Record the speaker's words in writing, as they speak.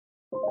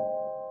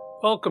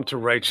Welcome to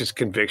Righteous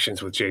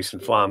Convictions with Jason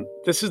Flom.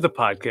 This is the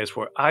podcast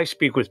where I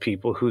speak with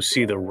people who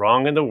see the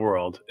wrong in the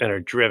world and are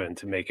driven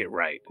to make it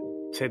right.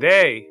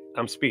 Today,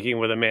 I'm speaking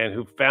with a man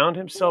who found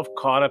himself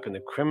caught up in the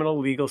criminal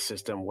legal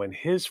system when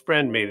his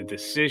friend made a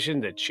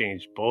decision that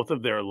changed both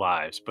of their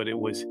lives, but it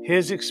was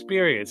his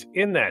experience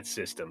in that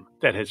system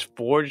that has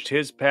forged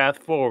his path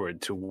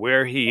forward to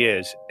where he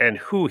is and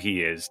who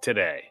he is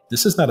today.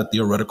 This is not a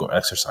theoretical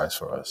exercise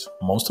for us.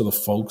 Most of the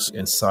folks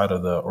inside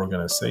of the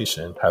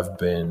organization have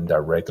been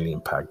directly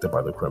impacted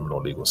by the criminal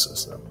legal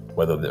system,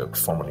 whether they're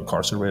formerly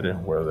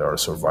incarcerated, whether they are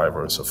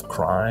survivors of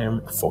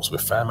crime, folks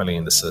with family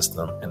in the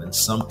system, and in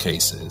some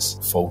cases,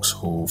 folks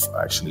who've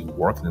actually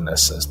worked in that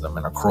system.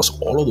 And across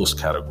all of those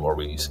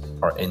categories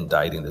are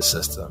indicting the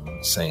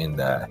system, saying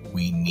that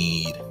we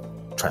need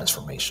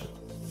transformation.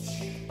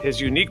 His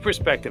unique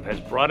perspective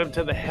has brought him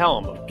to the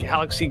helm of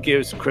Galaxy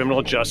Gives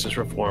criminal justice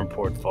reform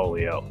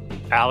portfolio.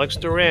 Alex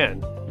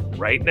Duran,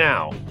 right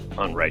now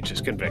on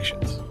Righteous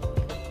Convictions.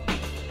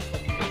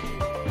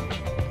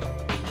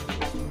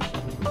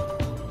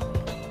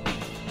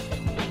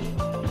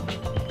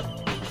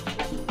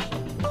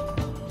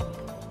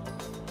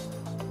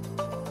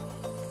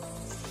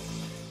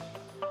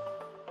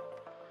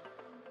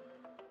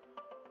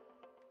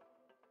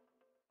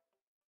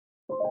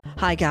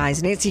 Hi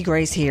guys, Nancy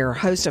Grace here,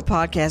 host of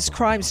podcast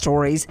Crime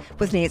Stories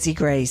with Nancy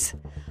Grace.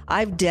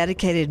 I've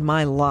dedicated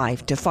my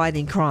life to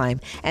fighting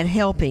crime and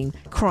helping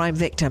crime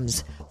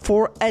victims.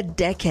 For a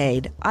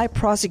decade, I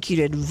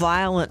prosecuted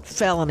violent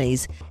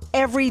felonies.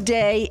 Every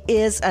day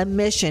is a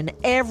mission.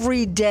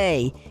 Every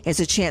day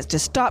is a chance to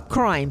stop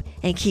crime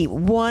and keep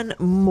one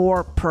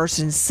more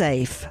person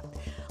safe.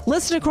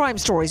 Listen to Crime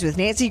Stories with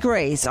Nancy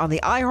Grace on the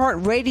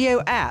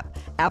iHeartRadio app,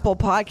 Apple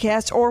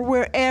Podcasts, or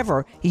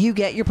wherever you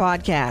get your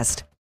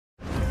podcast.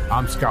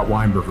 I'm Scott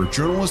Weinberger,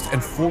 journalist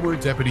and former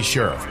deputy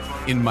sheriff.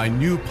 In my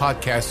new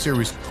podcast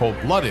series, Cold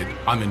Blooded,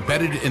 I'm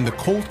embedded in the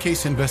cold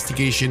case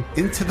investigation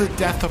into the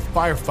death of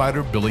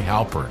firefighter Billy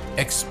Halpern.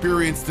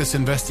 Experience this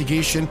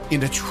investigation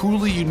in a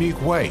truly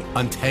unique way,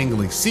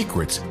 untangling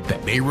secrets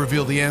that may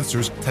reveal the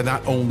answers to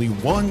not only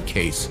one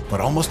case, but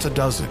almost a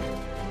dozen.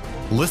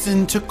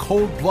 Listen to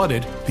Cold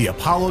Blooded, the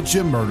Apollo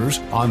Gym Murders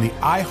on the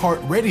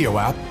iHeartRadio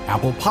app,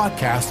 Apple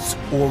Podcasts,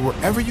 or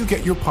wherever you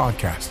get your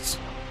podcasts.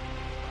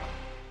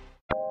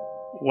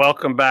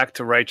 Welcome back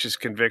to Righteous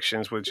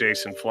Convictions with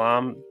Jason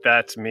Flom.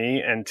 That's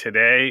me. And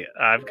today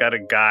I've got a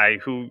guy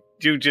who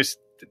you just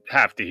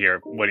have to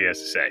hear what he has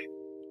to say.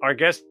 Our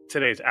guest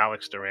today is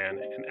Alex Duran.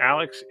 And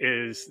Alex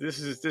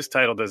this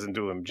title doesn't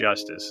do him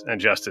justice.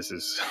 And justice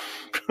is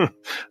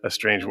a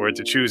strange word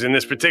to choose in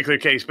this particular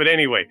case. But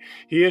anyway,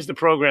 he is the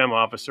program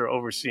officer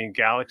overseeing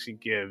Galaxy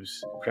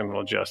Gives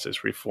criminal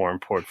justice reform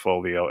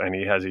portfolio. And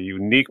he has a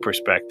unique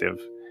perspective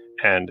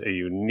and a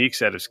unique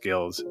set of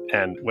skills.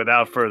 And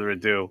without further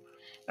ado,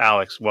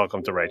 Alex,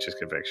 welcome to Righteous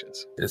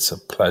Convictions. It's a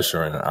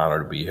pleasure and an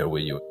honor to be here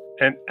with you.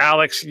 And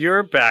Alex,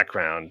 your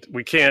background,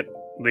 we can't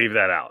leave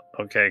that out,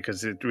 okay?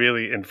 Because it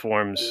really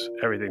informs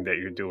everything that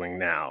you're doing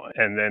now.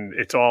 And then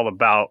it's all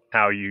about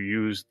how you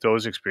use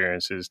those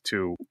experiences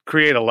to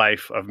create a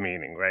life of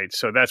meaning, right?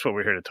 So that's what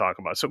we're here to talk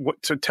about.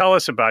 So tell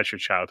us about your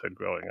childhood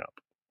growing up.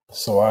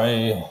 So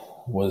I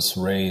was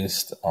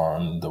raised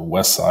on the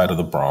west side of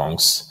the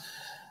Bronx,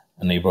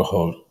 a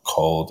neighborhood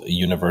called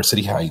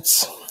University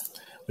Heights,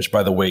 which,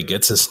 by the way,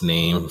 gets its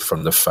name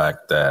from the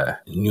fact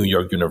that New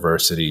York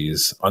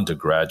University's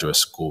undergraduate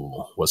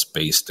school was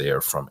based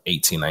there from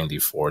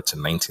 1894 to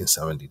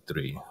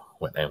 1973,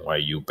 when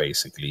NYU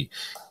basically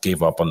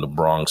gave up on the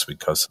Bronx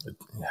because it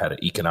had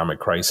an economic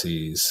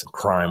crisis,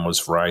 crime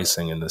was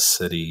rising in the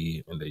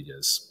city, and they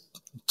just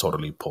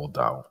totally pulled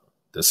out.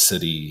 The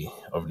city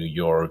of New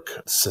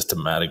York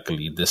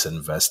systematically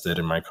disinvested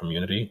in my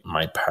community.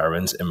 My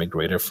parents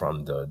immigrated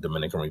from the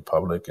Dominican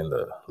Republic in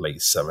the late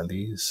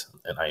 70s,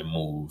 and I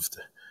moved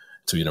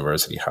to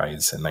University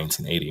Heights in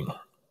 1980.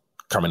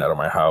 Coming out of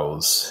my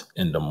house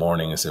in the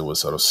mornings, it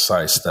was sort of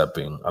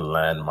sidestepping a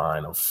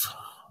landmine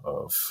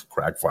of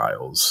crack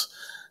vials.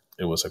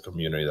 It was a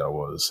community that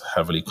was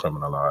heavily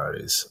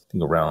criminalized. I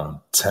think around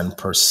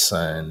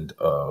 10%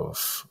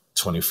 of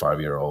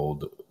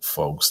 25-year-old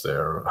folks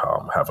there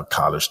have a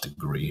college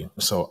degree.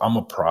 So I'm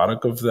a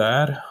product of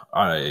that.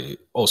 I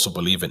also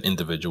believe in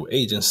individual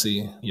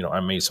agency. You know, I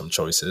made some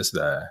choices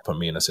that put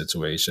me in a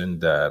situation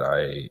that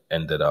I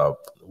ended up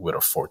with a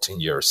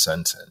 14-year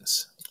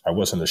sentence. I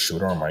wasn't the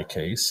shooter on my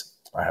case.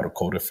 I had a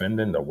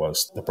co-defendant that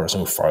was the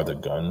person who fired the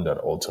gun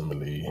that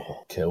ultimately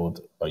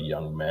killed a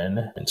young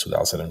man in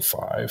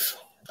 2005.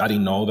 I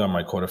didn't know that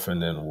my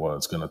co-defendant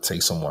was going to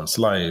take someone's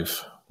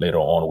life. Later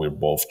on, we were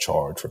both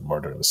charged with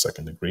murder in the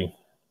second degree.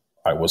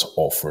 I was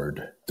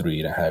offered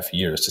 3.5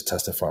 years to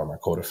testify on my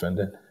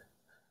co-defendant.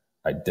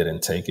 I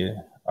didn't take it.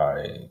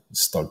 I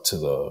stuck to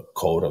the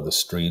code of the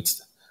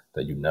streets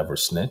that you never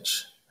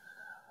snitch.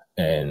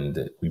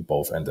 And we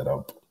both ended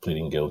up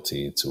pleading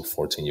guilty to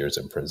 14 years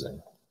in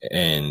prison.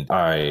 And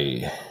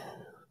I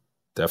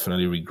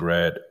definitely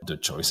regret the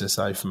choices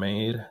I've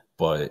made,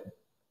 but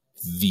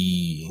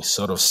the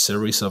sort of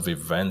series of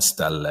events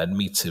that led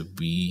me to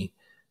be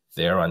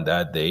there on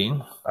that day,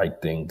 I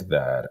think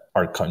that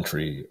our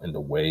country and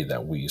the way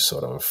that we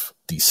sort of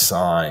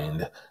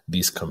designed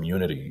these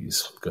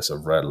communities because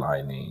of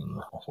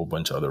redlining, a whole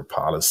bunch of other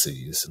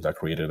policies that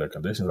created the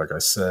conditions, like I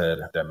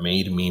said, that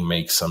made me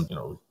make some,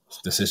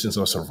 decisions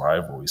of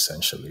survival,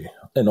 essentially.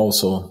 And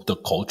also the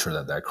culture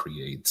that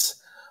creates,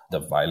 the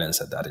violence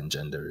that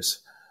engenders.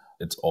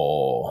 It's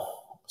all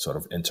sort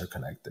of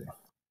interconnected.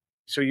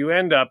 So you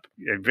end up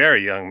a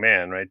very young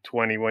man, right?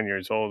 21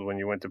 years old when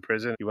you went to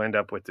prison. You end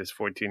up with this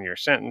 14-year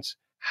sentence.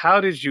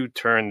 How did you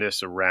turn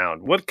this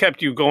around? What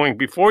kept you going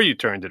before you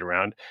turned it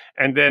around?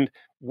 And then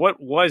what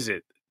was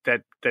it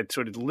that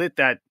sort of lit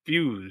that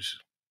fuse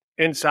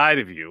inside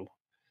of you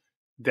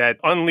that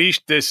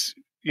unleashed this,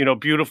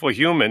 beautiful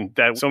human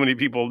that so many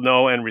people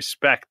know and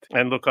respect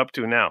and look up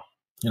to now?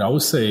 I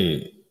would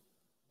say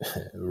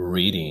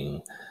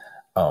reading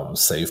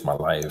saved my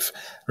life.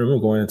 I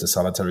remember going into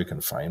solitary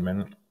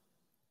confinement,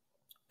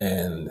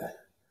 and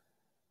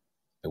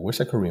I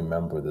wish I could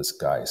remember this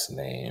guy's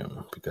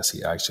name because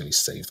he actually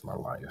saved my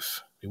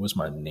life. He was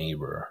my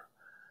neighbor,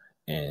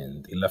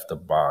 and he left the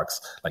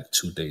box like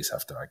 2 days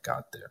after I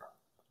got there.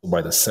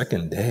 By the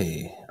second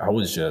day, I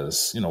was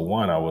just, I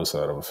was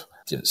sort of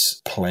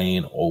just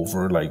playing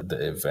over like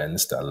the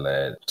events that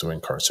led to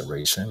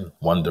incarceration,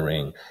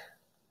 wondering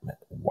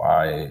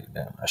why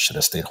I should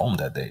have stayed home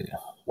that day.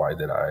 Why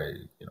did I,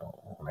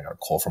 when I got a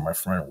call from my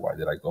friend, why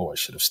did I go? I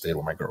should have stayed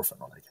with my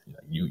girlfriend.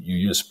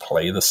 You just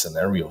play the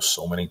scenario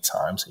so many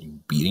times and you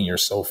beating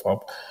yourself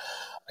up.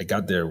 I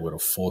got there with a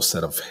full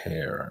set of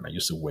hair, and I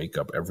used to wake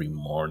up every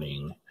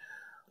morning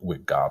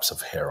with gobs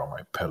of hair on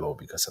my pillow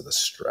because of the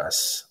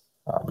stress.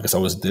 Because I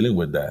was dealing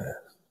with that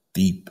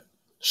deep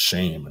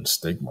shame and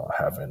stigma,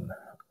 having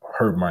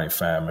hurt my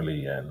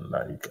family, and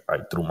I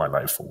threw my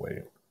life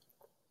away.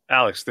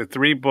 Alex, the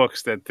 3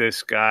 books that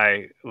this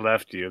guy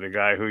left you, the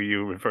guy who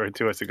you referred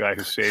to as the guy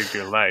who saved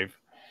your life,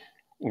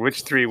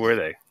 which 3 were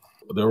they?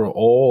 They were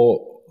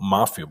all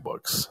mafia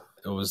books.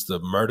 It was The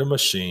Murder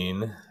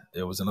Machine.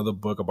 There was another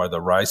book about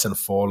the rise and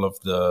fall of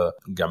the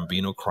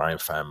Gambino crime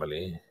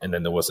family. And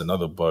then there was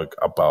another book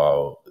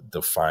about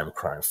the 5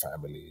 crime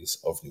families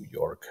of New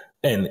York.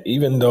 And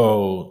even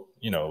though,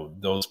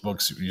 those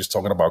books, you're just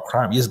talking about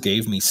crime, just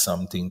gave me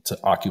something to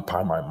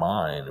occupy my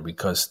mind,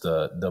 because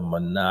the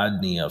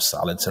monotony of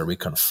solitary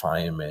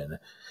confinement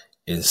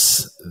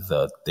is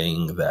the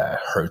thing that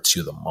hurts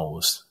you the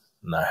most.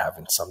 Not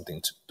having something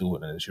to do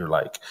with it. You're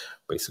like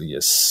basically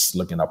just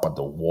looking up at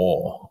the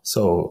wall.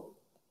 So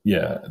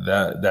yeah,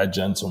 that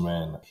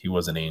gentleman, he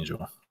was an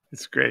angel.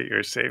 It's great.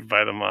 You're saved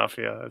by the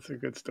mafia. That's a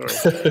good story.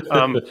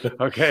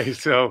 Okay,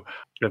 so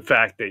the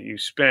fact that you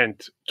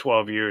spent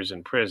 12 years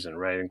in prison,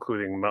 right,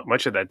 including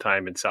much of that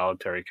time in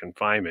solitary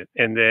confinement,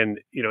 and then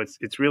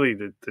it's really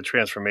the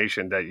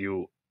transformation that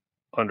you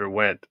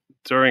underwent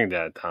during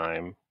that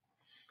time.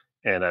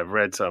 And I've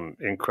read some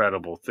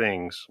incredible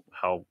things,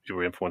 how you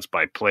were influenced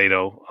by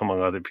Plato,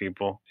 among other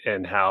people,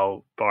 and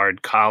how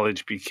Bard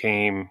College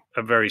became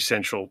a very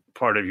central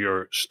part of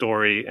your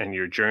story and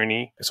your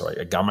journey. So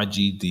I got my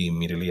GED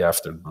immediately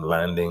after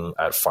landing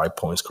at 5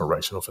 Points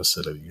Correctional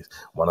Facility,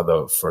 one of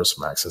the first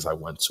maxes I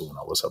went to when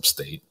I was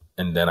upstate.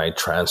 And then I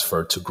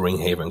transferred to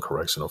Greenhaven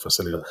Correctional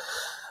Facility.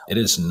 It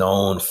is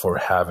known for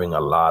having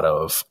a lot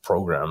of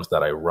programs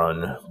that I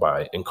run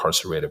by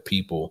incarcerated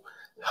people,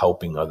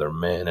 helping other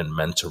men and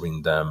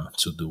mentoring them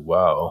to do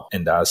well.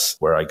 And that's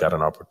where I got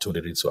an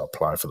opportunity to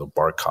apply for the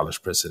Bard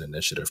College Prison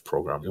Initiative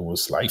program. It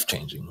was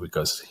life-changing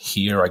because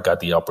here I got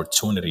the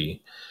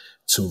opportunity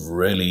to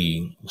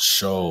really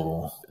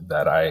show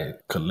that I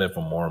could live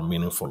a more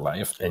meaningful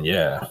life. And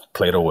yeah,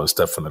 Plato was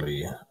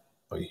definitely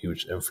a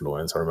huge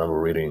influence. I remember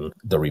reading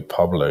The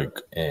Republic,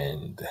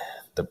 and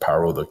The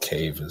Power of the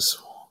Cave is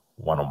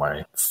one of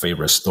my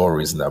favorite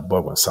stories in that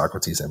book, when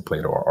Socrates and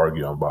Plato are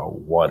arguing about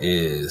what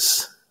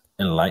is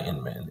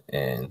enlightenment.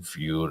 And if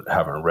you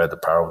haven't read The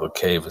Power of the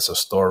Cave, it's a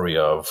story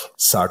of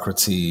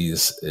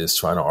Socrates is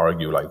trying to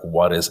argue like,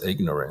 what is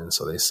ignorance?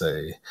 So they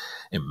say,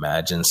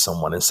 imagine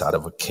someone inside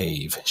of a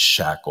cave,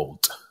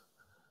 shackled,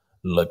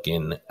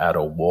 looking at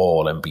a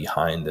wall, and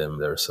behind them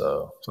there's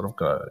a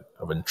sort of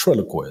a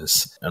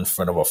ventriloquist in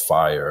front of a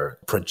fire,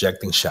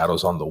 projecting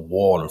shadows on the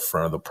wall in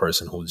front of the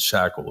person who's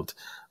shackled.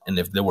 And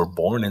if they were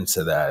born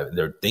into that,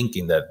 they're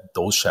thinking that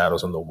those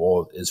shadows on the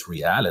wall is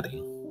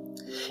reality.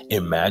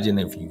 Imagine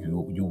if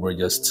you were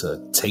just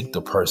to take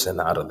the person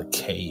out of the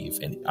cave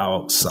and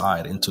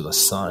outside into the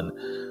sun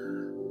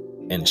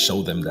and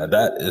show them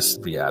that is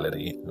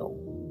reality.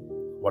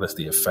 What is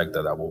the effect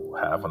that will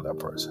have on that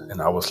person?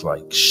 And I was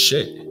like,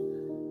 shit.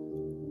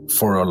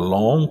 For a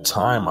long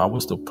time, I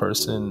was the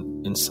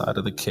person inside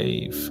of the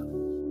cave.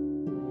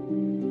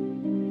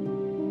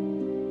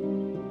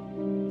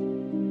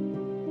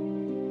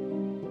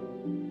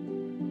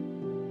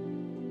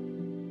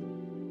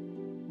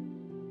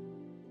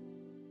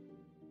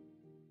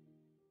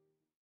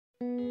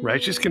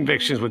 Righteous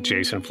Convictions with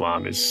Jason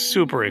Flom is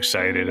super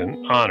excited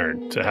and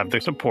honored to have the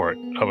support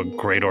of a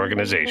great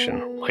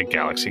organization like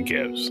Galaxy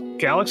Gives.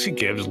 Galaxy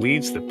Gives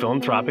leads the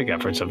philanthropic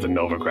efforts of the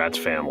Novogratz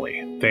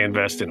family. They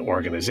invest in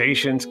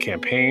organizations,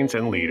 campaigns,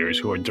 and leaders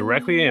who are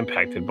directly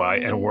impacted by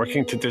and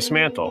working to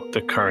dismantle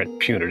the current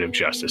punitive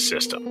justice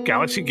system.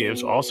 Galaxy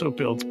Gives also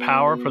builds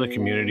power for the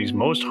communities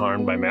most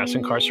harmed by mass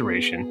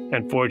incarceration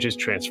and forges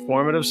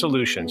transformative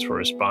solutions for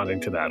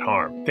responding to that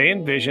harm. They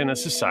envision a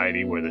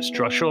society where the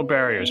structural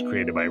barriers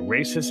created by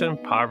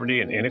racism,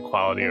 poverty, and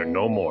inequality are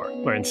no more,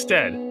 where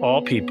instead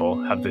all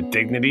people have the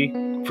dignity,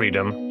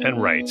 freedom,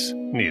 and rights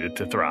needed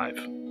to thrive.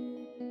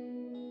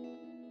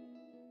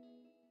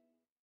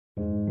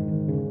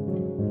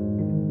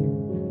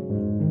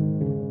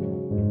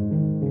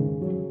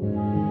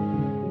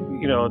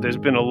 You know, there's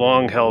been a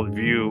long-held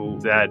view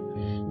that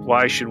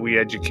why should we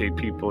educate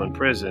people in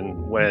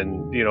prison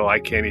when, you know, I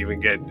can't even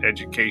get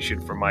education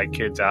for my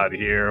kids out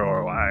here,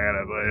 or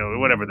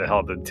whatever the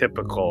hell the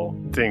typical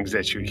things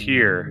that you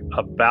hear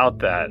about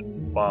that,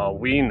 while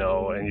we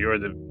know, and you're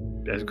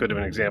as good of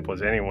an example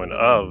as anyone,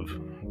 of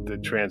the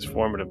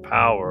transformative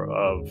power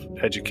of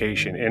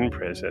education in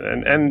prison.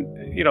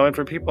 And you know, and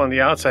for people on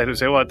the outside who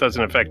say, well, it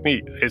doesn't affect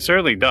me, it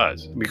certainly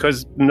does,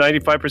 because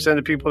 95% of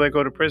the people that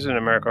go to prison in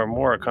America or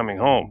more are coming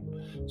home.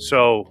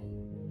 So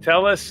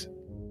tell us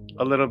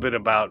a little bit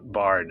about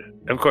BARD.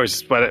 Of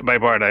course, by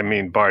BARD, I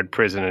mean BARD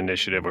Prison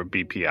Initiative, or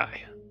BPI.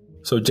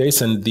 So,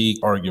 Jason, the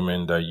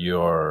argument that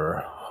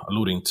you're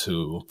alluding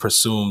to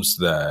presumes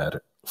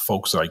that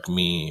folks like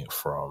me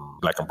from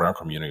Black and brown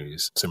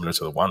communities, similar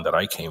to the one that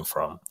I came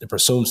from, it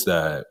presumes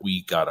that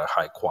we got a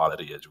high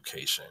quality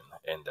education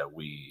and that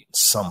we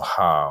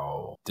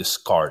somehow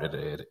discarded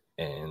it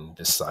and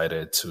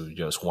decided to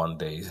just one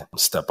day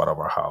step out of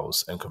our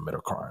house and commit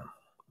a crime.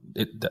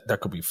 That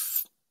could be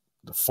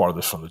the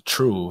farthest from the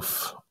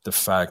truth. The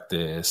fact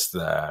is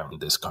that in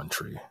this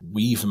country,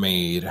 we've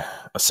made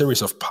a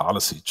series of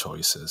policy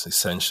choices,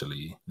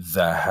 essentially,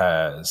 that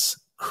has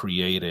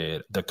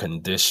created the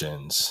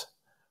conditions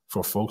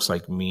for folks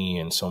like me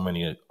and so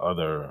many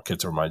other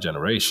kids of my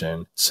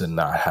generation to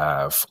not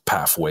have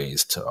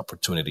pathways to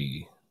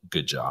opportunity,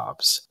 good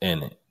jobs.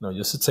 And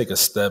just to take a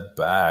step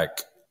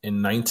back,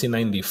 in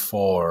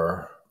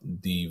 1994,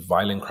 the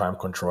Violent Crime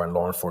Control and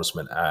Law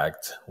Enforcement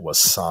Act was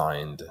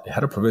signed. It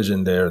had a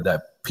provision there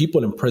that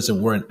people in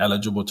prison weren't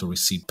eligible to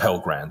receive Pell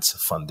Grants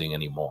funding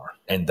anymore.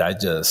 And that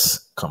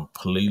just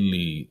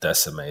completely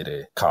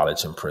decimated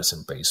college and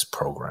prison-based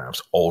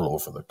programs all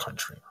over the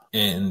country.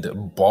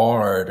 And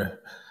BARD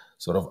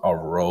sort of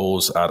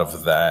arose out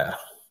of that.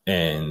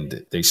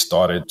 And they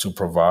started to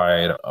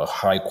provide a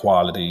high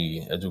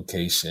quality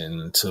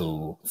education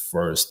to,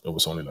 first, it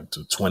was only like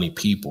to 20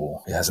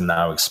 people. It has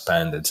now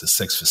expanded to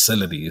 6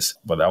 facilities,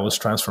 but that was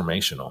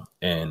transformational.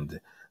 And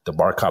the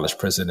BARD College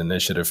Prison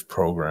Initiative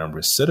program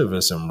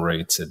recidivism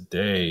rate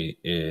today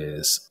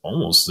is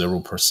almost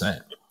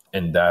 0%.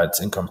 And that's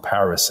in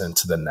comparison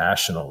to the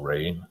national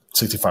rate.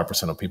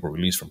 65% of people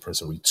released from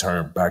prison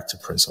return back to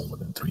prison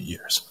within 3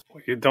 years.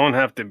 You don't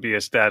have to be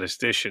a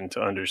statistician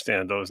to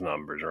understand those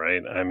numbers,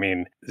 right? I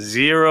mean,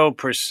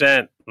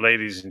 0%,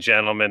 ladies and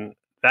gentlemen,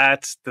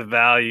 that's the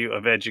value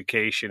of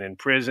education in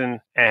prison.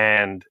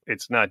 And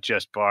it's not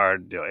just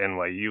BARD.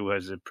 NYU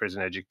has a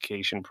prison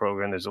education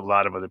program. There's a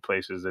lot of other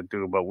places that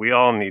do, but we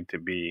all need to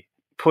be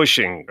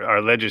pushing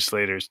our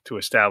legislators to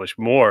establish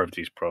more of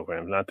these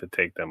programs, not to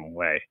take them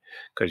away,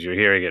 because you're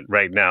hearing it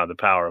right now, the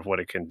power of what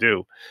it can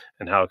do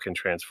and how it can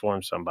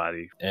transform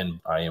somebody. And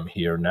I am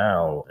here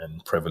now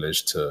and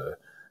privileged to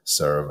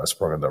serve as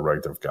program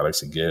director of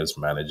Galaxy Gives,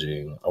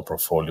 managing a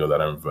portfolio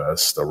that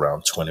invests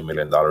around $20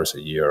 million a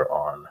year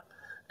on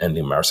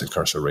ending mass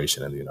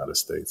incarceration in the United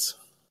States.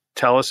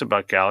 Tell us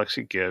about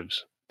Galaxy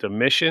Gives, the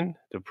mission,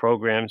 the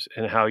programs,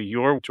 and how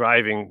you're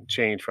driving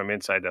change from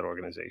inside that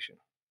organization.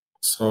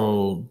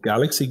 So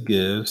Galaxy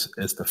Gives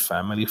is the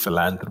family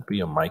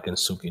philanthropy of Mike and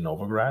Suki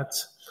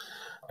Novogratz.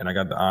 And I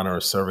got the honor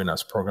of serving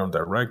as program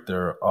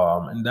director.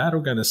 And that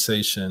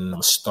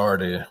organization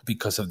started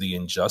because of the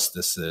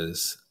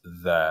injustices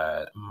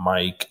that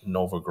Mike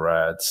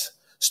Novogratz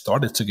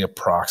started to get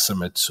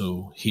proximate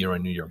to here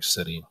in New York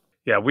City.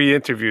 Yeah, we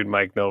interviewed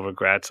Mike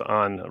Novogratz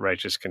on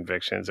Righteous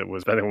Convictions. It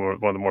was, I think,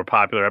 one of the more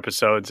popular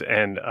episodes.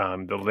 And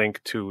the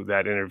link to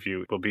that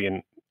interview will be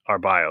in our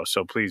bio.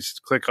 So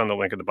please click on the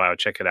link in the bio,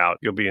 check it out.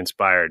 You'll be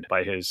inspired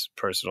by his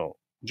personal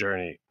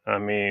journey. I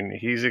mean,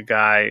 he's a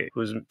guy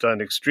who's done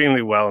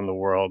extremely well in the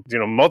world,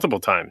 multiple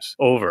times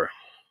over,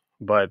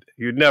 but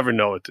you'd never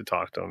know it to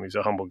talk to him. He's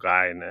a humble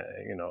guy. And,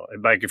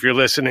 Mike, if you're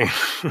listening,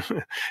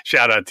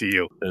 shout out to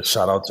you.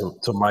 Shout out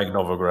to Mike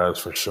Novogratz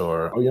for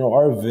sure.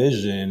 Our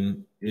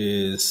vision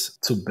is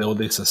to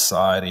build a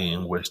society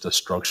in which the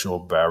structural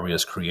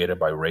barriers created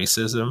by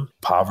racism,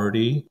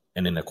 poverty,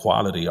 and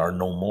inequality are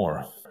no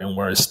more. And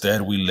where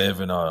instead we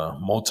live in a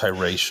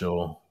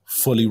multiracial,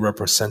 fully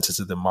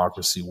representative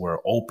democracy where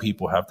all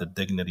people have the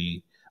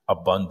dignity,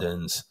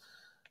 abundance,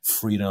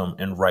 freedom,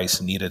 and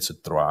rights needed to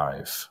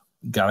thrive.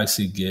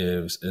 Galaxy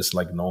Gives is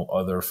like no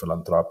other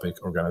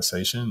philanthropic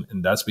organization.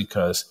 And that's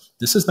because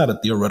this is not a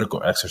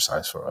theoretical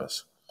exercise for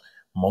us.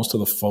 Most of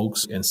the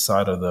folks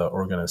inside of the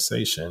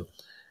organization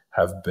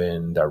have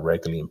been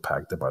directly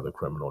impacted by the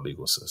criminal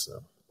legal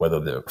system. whether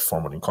they're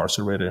formerly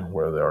incarcerated,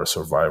 whether they are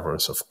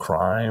survivors of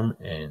crime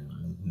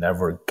and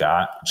never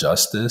got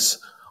justice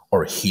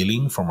or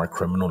healing from our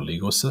criminal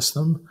legal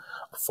system,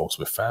 folks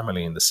with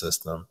family in the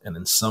system, and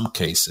in some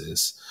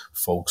cases,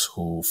 folks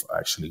who've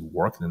actually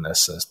worked in that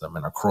system.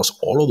 And across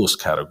all of those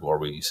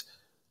categories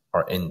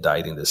are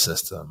indicting the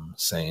system,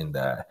 saying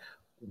that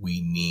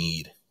we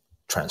need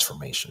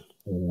transformation.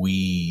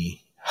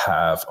 We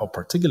have a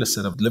particular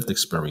set of lived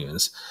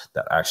experience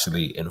that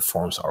actually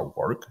informs our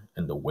work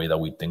and the way that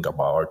we think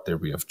about our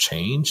theory of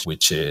change,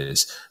 which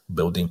is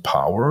building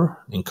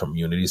power in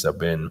communities that have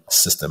been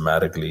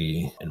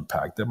systematically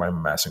impacted by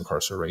mass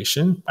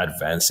incarceration,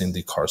 advancing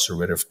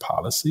decarcerative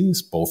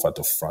policies, both at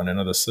the front end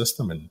of the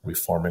system and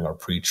reforming our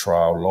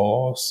pretrial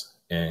laws,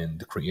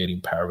 and creating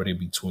parity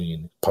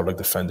between public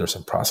defenders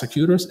and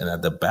prosecutors, and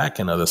at the back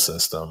end of the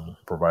system,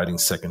 providing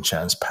second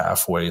chance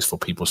pathways for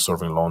people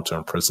serving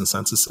long-term prison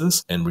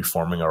sentences and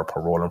reforming our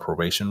parole and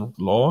probation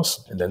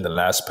laws. And then the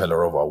last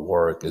pillar of our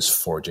work is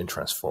forging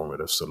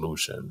transformative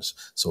solutions.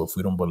 So if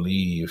we don't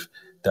believe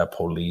that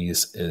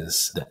police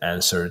is the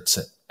answer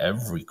to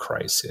every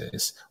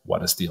crisis,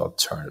 what is the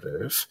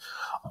alternative?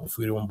 If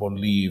we don't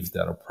believe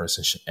that a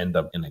person should end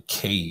up in a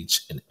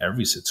cage in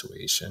every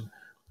situation,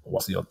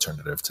 what's the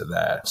alternative to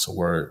that? So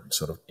we're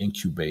sort of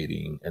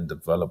incubating and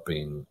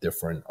developing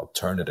different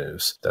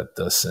alternatives that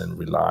doesn't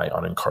rely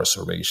on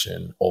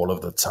incarceration all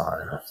of the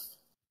time.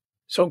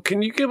 So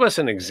can you give us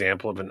an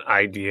example of an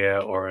idea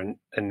or an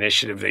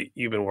initiative that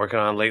you've been working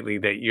on lately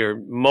that you're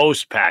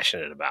most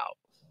passionate about?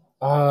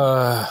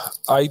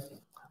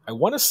 I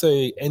want to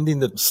say ending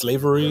the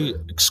slavery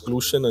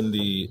exclusion in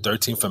the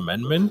 13th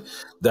Amendment.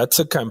 That's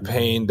a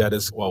campaign that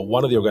is, well,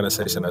 one of the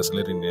organizations that's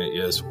leading it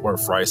is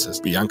Worth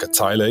Rises, Bianca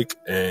Tylek,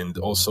 and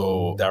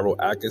also Daryl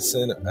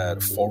Atkinson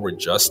at Forward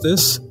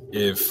Justice.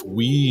 If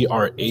we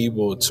are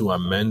able to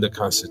amend the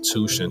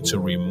Constitution to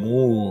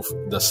remove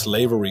the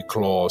slavery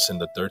clause in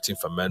the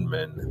 13th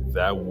Amendment,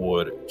 that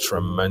would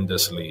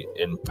tremendously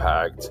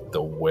impact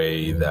the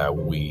way that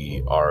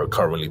we are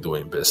currently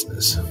doing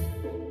business.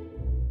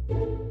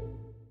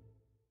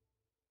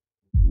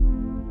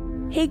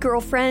 Hey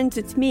girlfriends,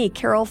 it's me,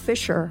 Carol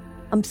Fisher.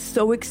 I'm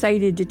so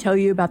excited to tell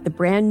you about the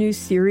brand new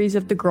series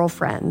of The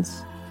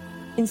Girlfriends.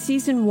 In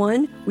season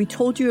 1, we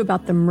told you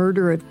about the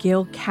murder of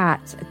Gail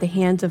Katz at the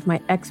hands of my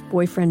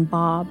ex-boyfriend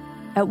Bob.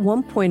 At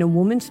one point, a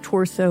woman's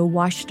torso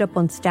washed up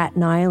on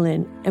Staten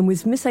Island and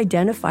was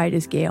misidentified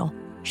as Gail.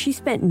 She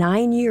spent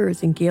 9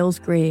 years in Gail's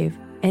grave,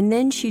 and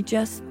then she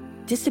just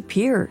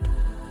disappeared.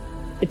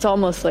 It's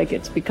almost like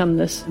it's become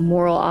this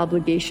moral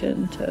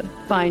obligation to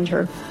find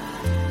her.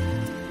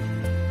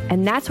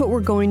 And that's what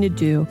we're going to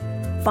do.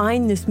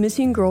 Find this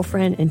missing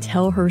girlfriend and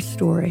tell her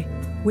story.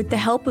 With the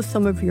help of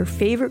some of your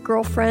favorite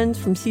girlfriends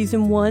from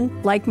season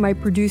 1, like my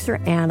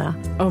producer, Anna.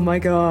 Oh my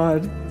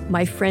God.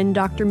 My friend,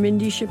 Dr.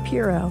 Mindy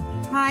Shapiro.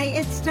 Hi,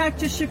 it's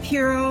Dr.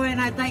 Shapiro,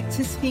 and I'd like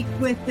to speak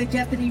with the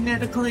deputy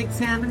medical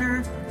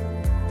examiner.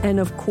 And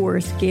of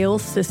course,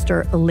 Gail's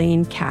sister,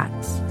 Elaine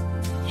Katz.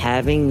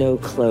 Having no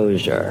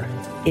closure,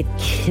 it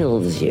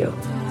kills you.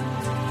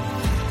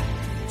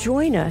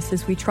 Join us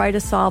as we try to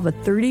solve a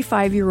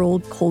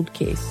 35-year-old cold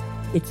case.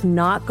 It's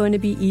not going to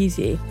be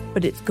easy,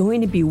 but it's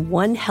going to be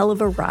one hell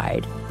of a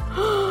ride.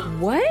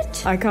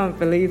 What? I can't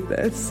believe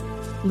this.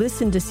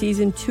 Listen to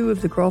season 2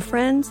 of The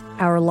Girlfriends,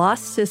 Our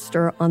Lost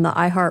Sister on the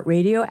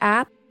iHeartRadio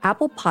app,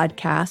 Apple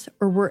Podcasts,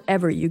 or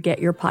wherever you get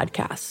your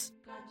podcasts.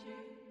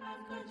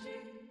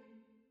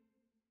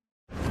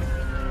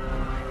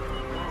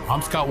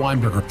 I'm Scott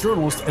Weinberger,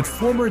 journalist and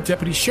former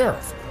deputy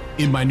sheriff.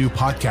 In my new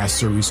podcast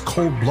series,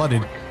 Cold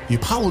Blooded, The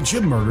Apollo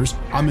Gym Murders,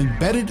 I'm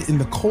embedded in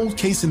the cold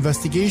case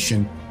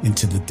investigation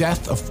into the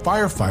death of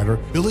firefighter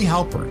Billy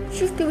Halpern. It's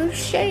just a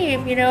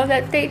shame,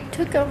 that they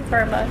took him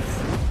from us.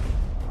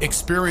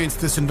 Experience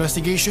this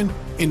investigation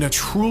in a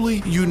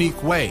truly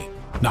unique way,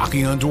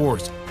 knocking on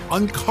doors,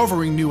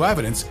 uncovering new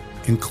evidence,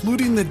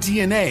 including the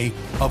DNA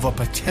of a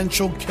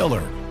potential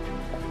killer.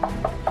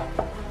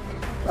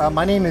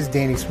 My name is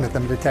Danny Smith.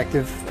 I'm a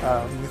detective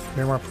with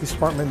Miramar Police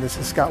Department. This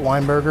is Scott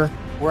Weinberger.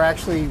 We're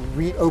actually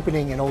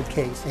reopening an old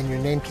case, and your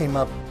name came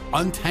up.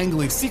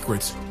 Untangling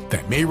secrets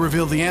that may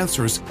reveal the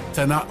answers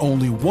to not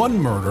only one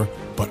murder,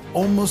 but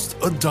almost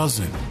a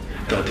dozen.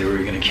 I thought they were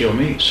going to kill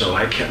me, so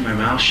I kept my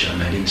mouth shut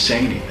and I didn't say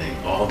anything.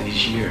 All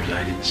these years,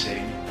 I didn't say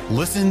anything.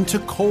 Listen to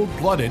Cold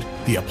Blooded,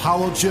 The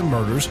Apollo Gym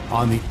Murders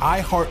on the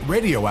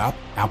iHeartRadio app,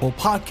 Apple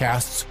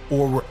Podcasts,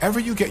 or wherever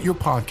you get your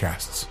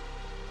podcasts.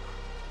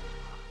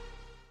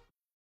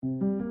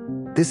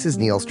 This is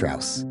Neil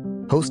Strauss,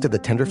 host of the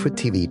Tenderfoot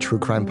TV True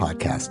Crime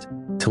Podcast,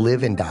 To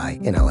Live and Die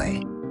in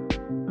LA.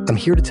 I'm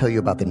here to tell you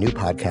about the new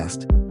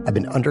podcast I've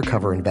been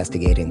undercover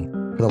investigating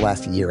for the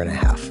last year and a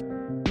half.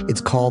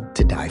 It's called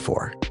To Die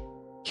For.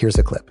 Here's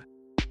a clip.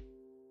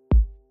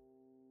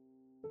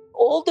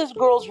 All these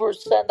girls were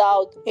sent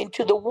out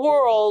into the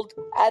world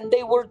and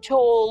they were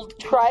told,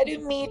 try to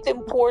meet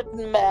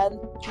important men,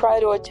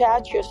 try to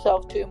attach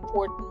yourself to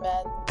important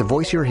men. The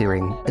voice you're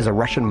hearing is a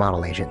Russian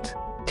model agent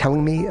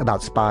telling me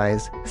about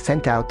spies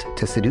sent out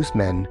to seduce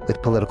men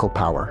with political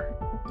power.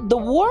 the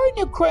war in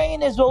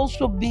Ukraine is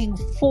also being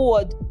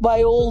fought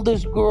by all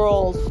these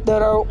girls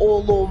that are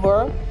all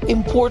over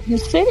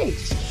important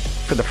cities.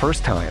 For the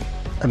first time,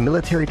 a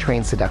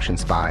military-trained seduction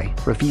spy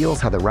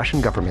reveals how the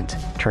Russian government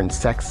turned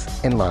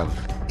sex and love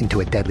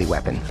into a deadly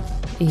weapon.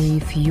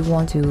 If you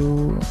want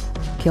to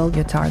kill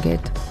your target,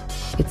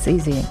 it's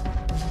easy.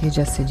 You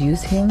just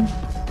seduce him,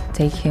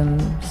 take him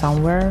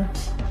somewhere,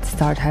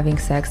 start having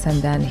sex,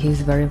 and then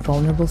he's very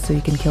vulnerable, so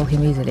you can kill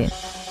him easily.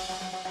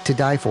 To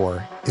Die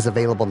For is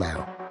available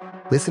now.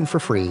 Listen for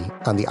free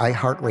on the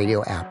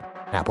iHeartRadio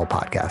app, Apple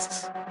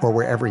Podcasts, or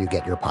wherever you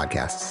get your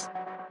podcasts.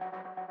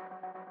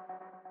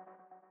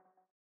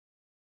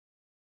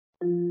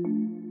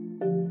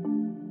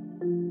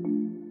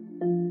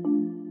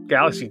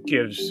 Galaxy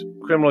gives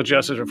criminal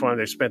justice reform.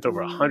 They've spent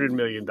over $100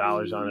 million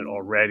on it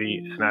already,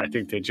 and I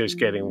think they're just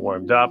getting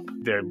warmed up.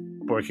 They're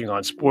working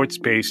on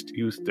sports-based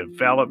youth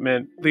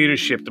development,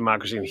 leadership,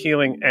 democracy, and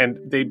healing. And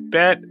they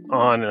bet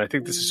on, and I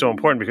think this is so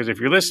important, because if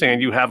you're listening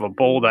and you have a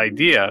bold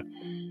idea,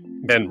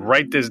 then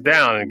write this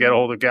down and get a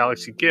hold of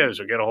Galaxy Gives,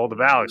 or get a hold of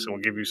Alex, and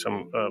we'll give you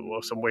some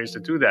ways to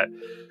do that.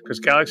 Because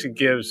Galaxy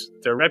Gives,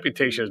 their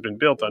reputation has been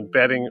built on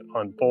betting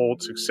on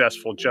bold,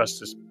 successful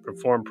justice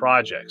reform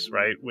projects,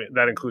 right?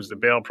 That includes the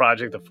Bail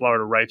Project, the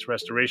Florida Rights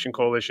Restoration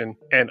Coalition,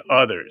 and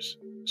others.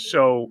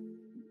 So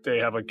they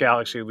have a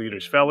Galaxy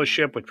Leaders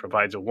Fellowship, which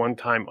provides a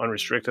one-time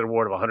unrestricted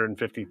award of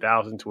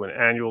 $150,000 to an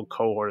annual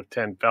cohort of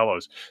 10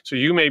 fellows. So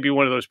you may be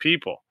one of those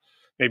people.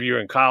 Maybe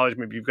you're in college,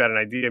 maybe you've got an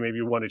idea, maybe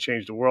you want to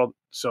change the world.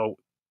 So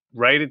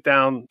write it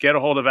down, get a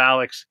hold of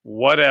Alex,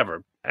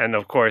 whatever. And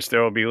of course,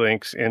 there will be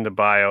links in the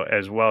bio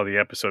as well, the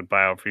episode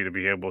bio, for you to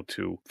be able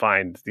to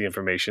find the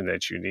information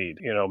that you need.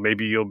 You know,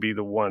 maybe you'll be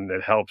the one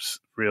that helps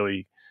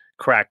really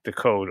crack the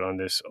code on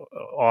this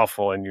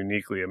awful and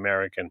uniquely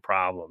American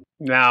problem.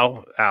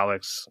 Now,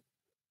 Alex,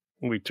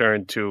 we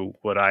turn to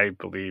what I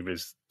believe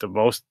is the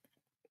most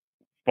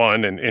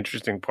fun and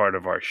interesting part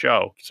of our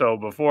show. So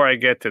before I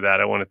get to that,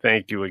 I want to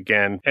thank you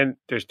again. And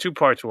there's two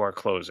parts to our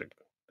closing.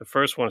 The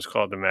first one is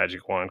called the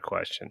Magic Wand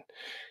question.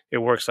 It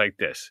works like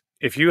this.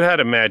 If you had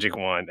a magic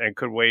wand and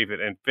could wave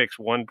it and fix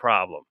one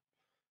problem,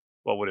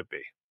 what would it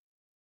be?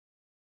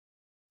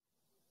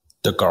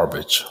 The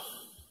garbage.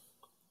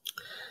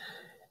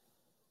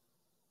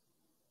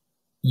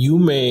 You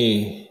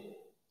may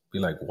be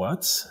like,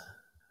 what?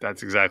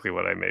 That's exactly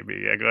what I may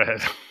be. Yeah, go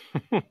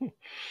ahead.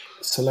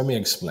 So let me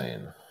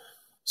explain.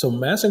 So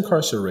mass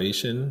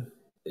incarceration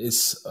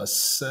is a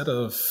set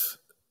of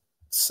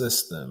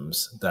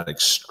systems that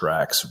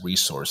extracts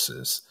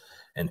resources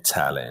and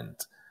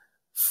talent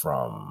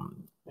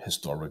from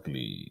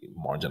historically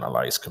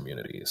marginalized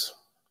communities.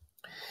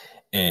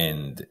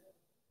 And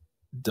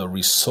the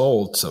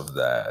results of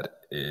that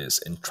is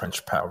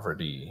entrenched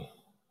poverty,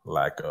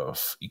 lack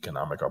of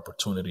economic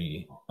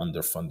opportunity,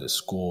 underfunded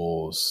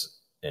schools,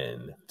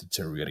 and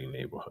deteriorating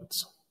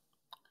neighborhoods,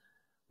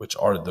 which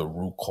are the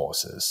root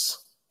causes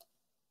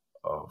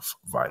of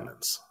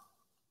violence.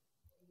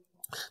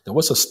 There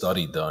was a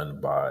study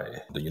done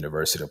by the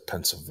University of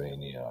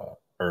Pennsylvania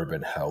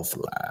Urban Health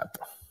Lab.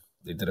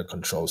 They did a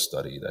control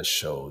study that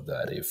showed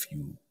that if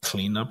you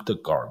clean up the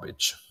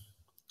garbage,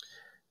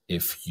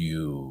 if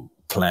you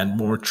plant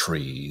more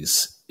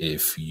trees,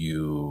 if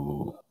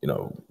you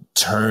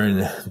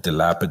turn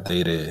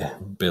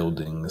dilapidated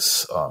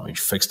buildings, you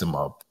fix them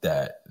up,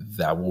 that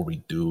will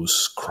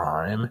reduce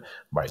crime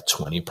by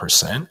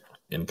 20%.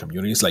 In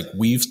communities. Like,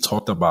 we've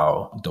talked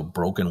about the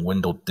broken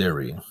window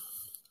theory,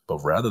 but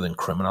rather than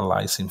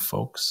criminalizing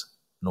folks,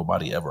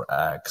 nobody ever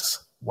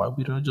asks, why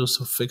we don't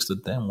just fix the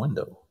damn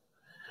window,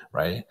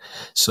 right?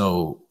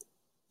 So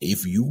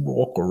if you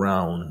walk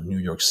around New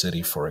York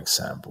City, for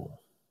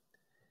example,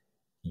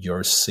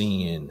 you're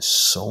seeing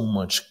so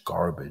much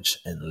garbage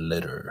and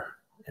litter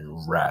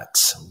and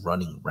rats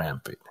running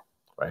rampant,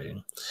 right?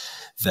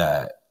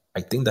 That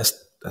I think that's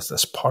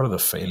part of the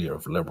failure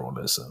of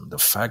liberalism. The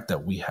fact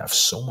that we have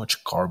so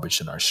much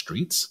garbage in our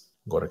streets.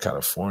 Go to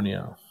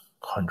California,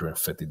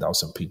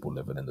 150,000 people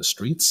living in the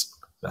streets.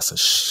 That's a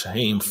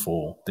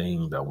shameful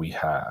thing that we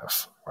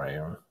have,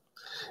 right?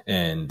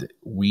 And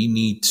we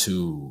need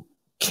to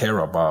care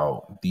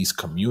about these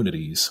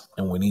communities,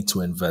 and we need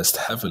to invest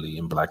heavily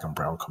in Black and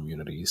brown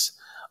communities.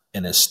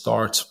 And it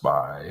starts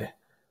by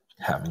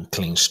having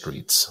clean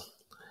streets.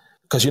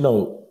 Because,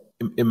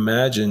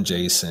 imagine,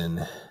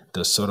 Jason,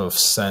 the sort of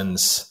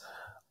sense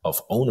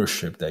of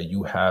ownership that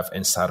you have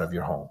inside of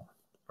your home,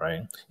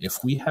 right?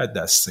 If we had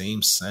that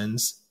same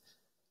sense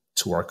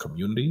to our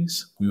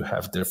communities, we would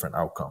have different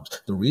outcomes.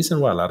 The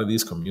reason why a lot of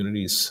these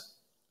communities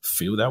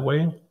feel that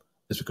way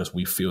is because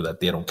we feel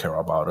that they don't care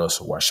about us,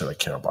 so why should I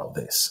care about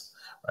this,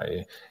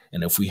 right?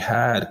 And if we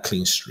had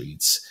clean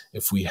streets,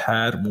 if we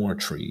had more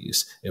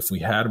trees, if we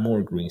had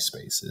more green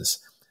spaces,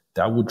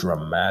 that would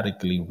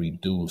dramatically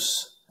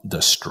reduce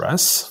the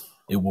stress.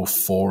 It will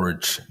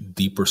forge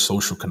deeper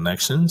social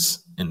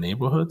connections in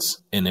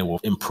neighborhoods, and it will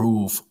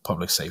improve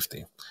public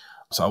sefty.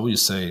 So I would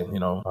just say,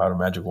 I had a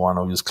magic wand,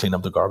 I would just clean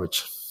up the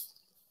garbage.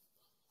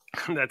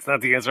 That's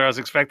not the answer I was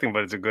expecting,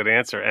 but it's a good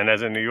answer. And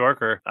as a New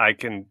Yorker, I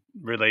can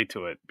relate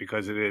to it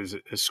because it is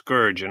a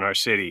scourge in our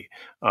city.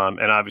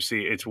 And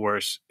obviously it's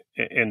worse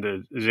in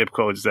the zip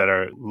codes that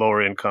are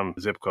lower income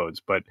zip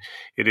codes, but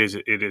it is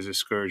a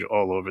scourge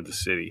all over the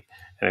city,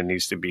 and it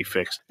needs to be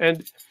fixed.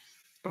 And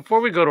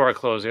before we go to our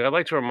closing, I'd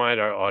like to remind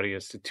our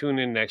audience to tune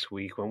in next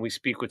week when we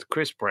speak with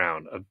Chris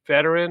Brown, a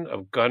veteran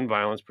of gun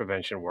violence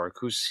prevention work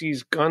who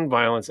sees gun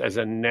violence as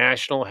a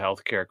national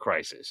healthcare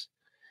crisis.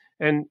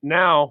 And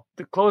now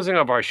the closing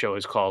of our show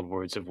is called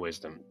Words of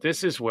Wisdom.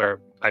 This is where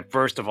I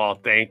first of all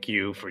thank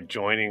you for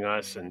joining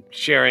us and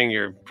sharing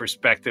your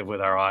perspective with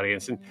our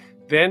audience, and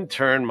then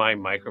turn my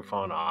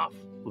microphone off,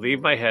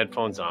 leave my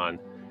headphones on,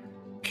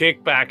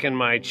 kick back in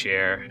my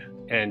chair,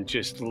 and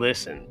just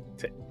listen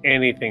to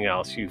anything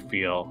else you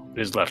feel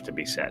is left to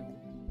be said.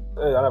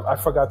 I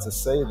forgot to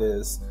say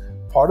this.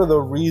 Part of the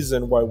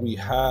reason why we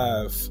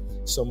have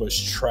so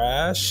much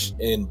trash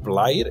and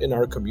blight in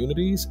our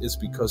communities is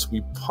because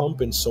we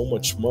pump in so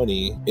much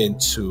money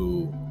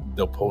into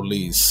the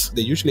police.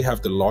 They usually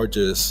have the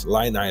largest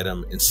line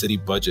item in city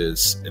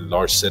budgets in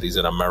large cities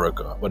in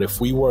America. But if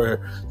we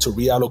were to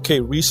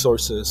reallocate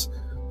resources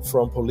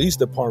from police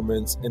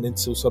departments and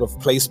into sort of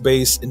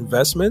place-based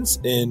investments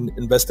in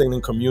investing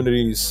in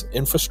communities'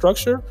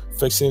 infrastructure,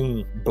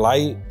 fixing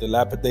blight,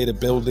 dilapidated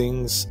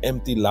buildings,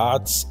 empty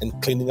lots, and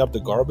cleaning up the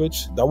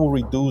garbage, that will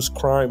reduce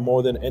crime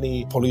more than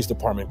any police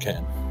department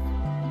can.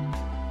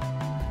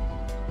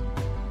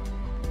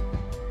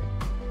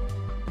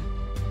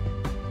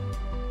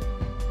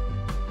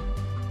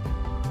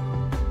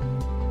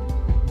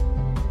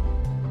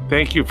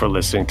 Thank you for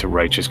listening to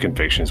Righteous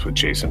Convictions with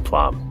Jason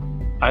Flom.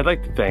 I'd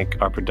like to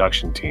thank our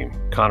production team,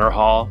 Connor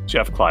Hall,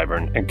 Jeff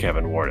Clyburn, and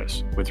Kevin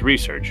Wardis, with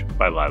research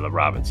by Lila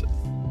Robinson.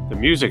 The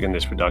music in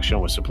this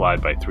production was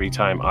supplied by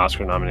 3-time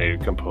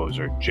Oscar-nominated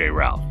composer Jay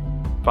Ralph.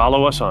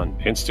 Follow us on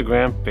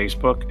Instagram,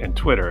 Facebook, and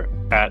Twitter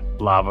at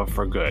Lava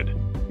for Good.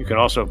 You can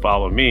also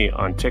follow me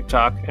on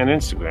TikTok and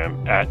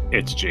Instagram at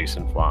It's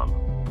Jason Flom.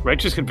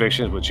 Righteous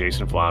Convictions with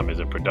Jason Flom is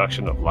a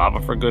production of Lava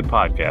for Good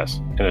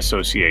podcast in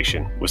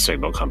association with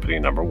Signal Company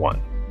No.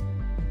 1.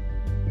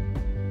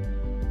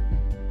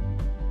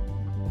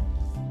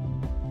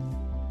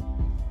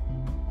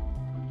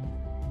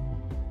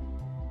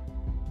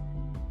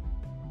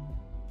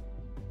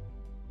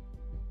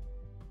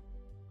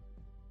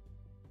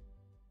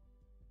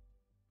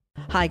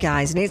 Hi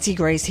guys, Nancy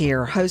Grace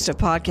here, host of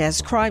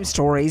podcast Crime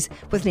Stories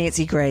with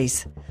Nancy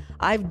Grace.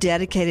 I've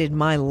dedicated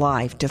my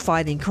life to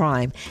fighting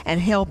crime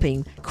and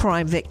helping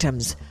crime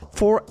victims.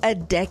 For a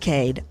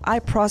decade, I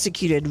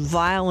prosecuted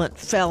violent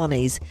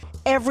felonies.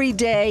 Every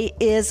day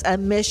is a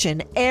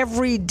mission.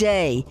 Every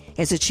day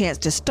is a chance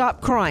to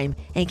stop crime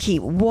and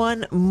keep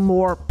one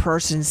more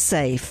person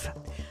safe.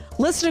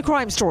 Listen to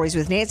Crime Stories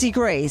with Nancy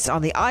Grace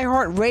on the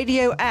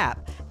iHeartRadio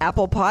app,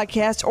 Apple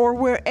Podcasts, or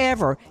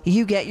wherever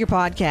you get your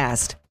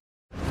podcast.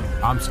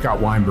 I'm Scott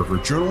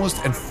Weinberger,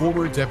 journalist and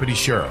former deputy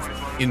sheriff.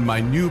 In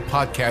my new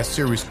podcast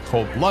series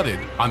called Blooded,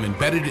 I'm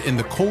embedded in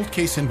the cold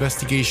case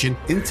investigation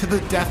into the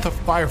death of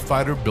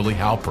firefighter Billy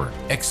Halpern.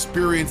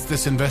 Experience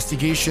this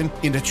investigation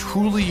in a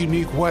truly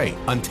unique way,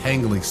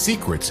 untangling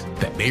secrets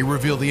that may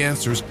reveal the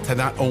answers to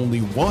not only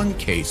one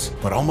case,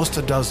 but almost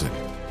a dozen.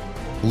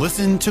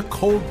 Listen to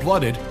Cold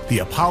Blooded, the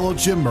Apollo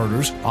Gym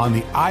Murders on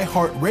the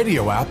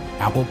iHeartRadio app,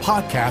 Apple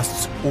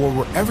Podcasts, or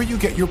wherever you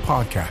get your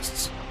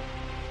podcasts.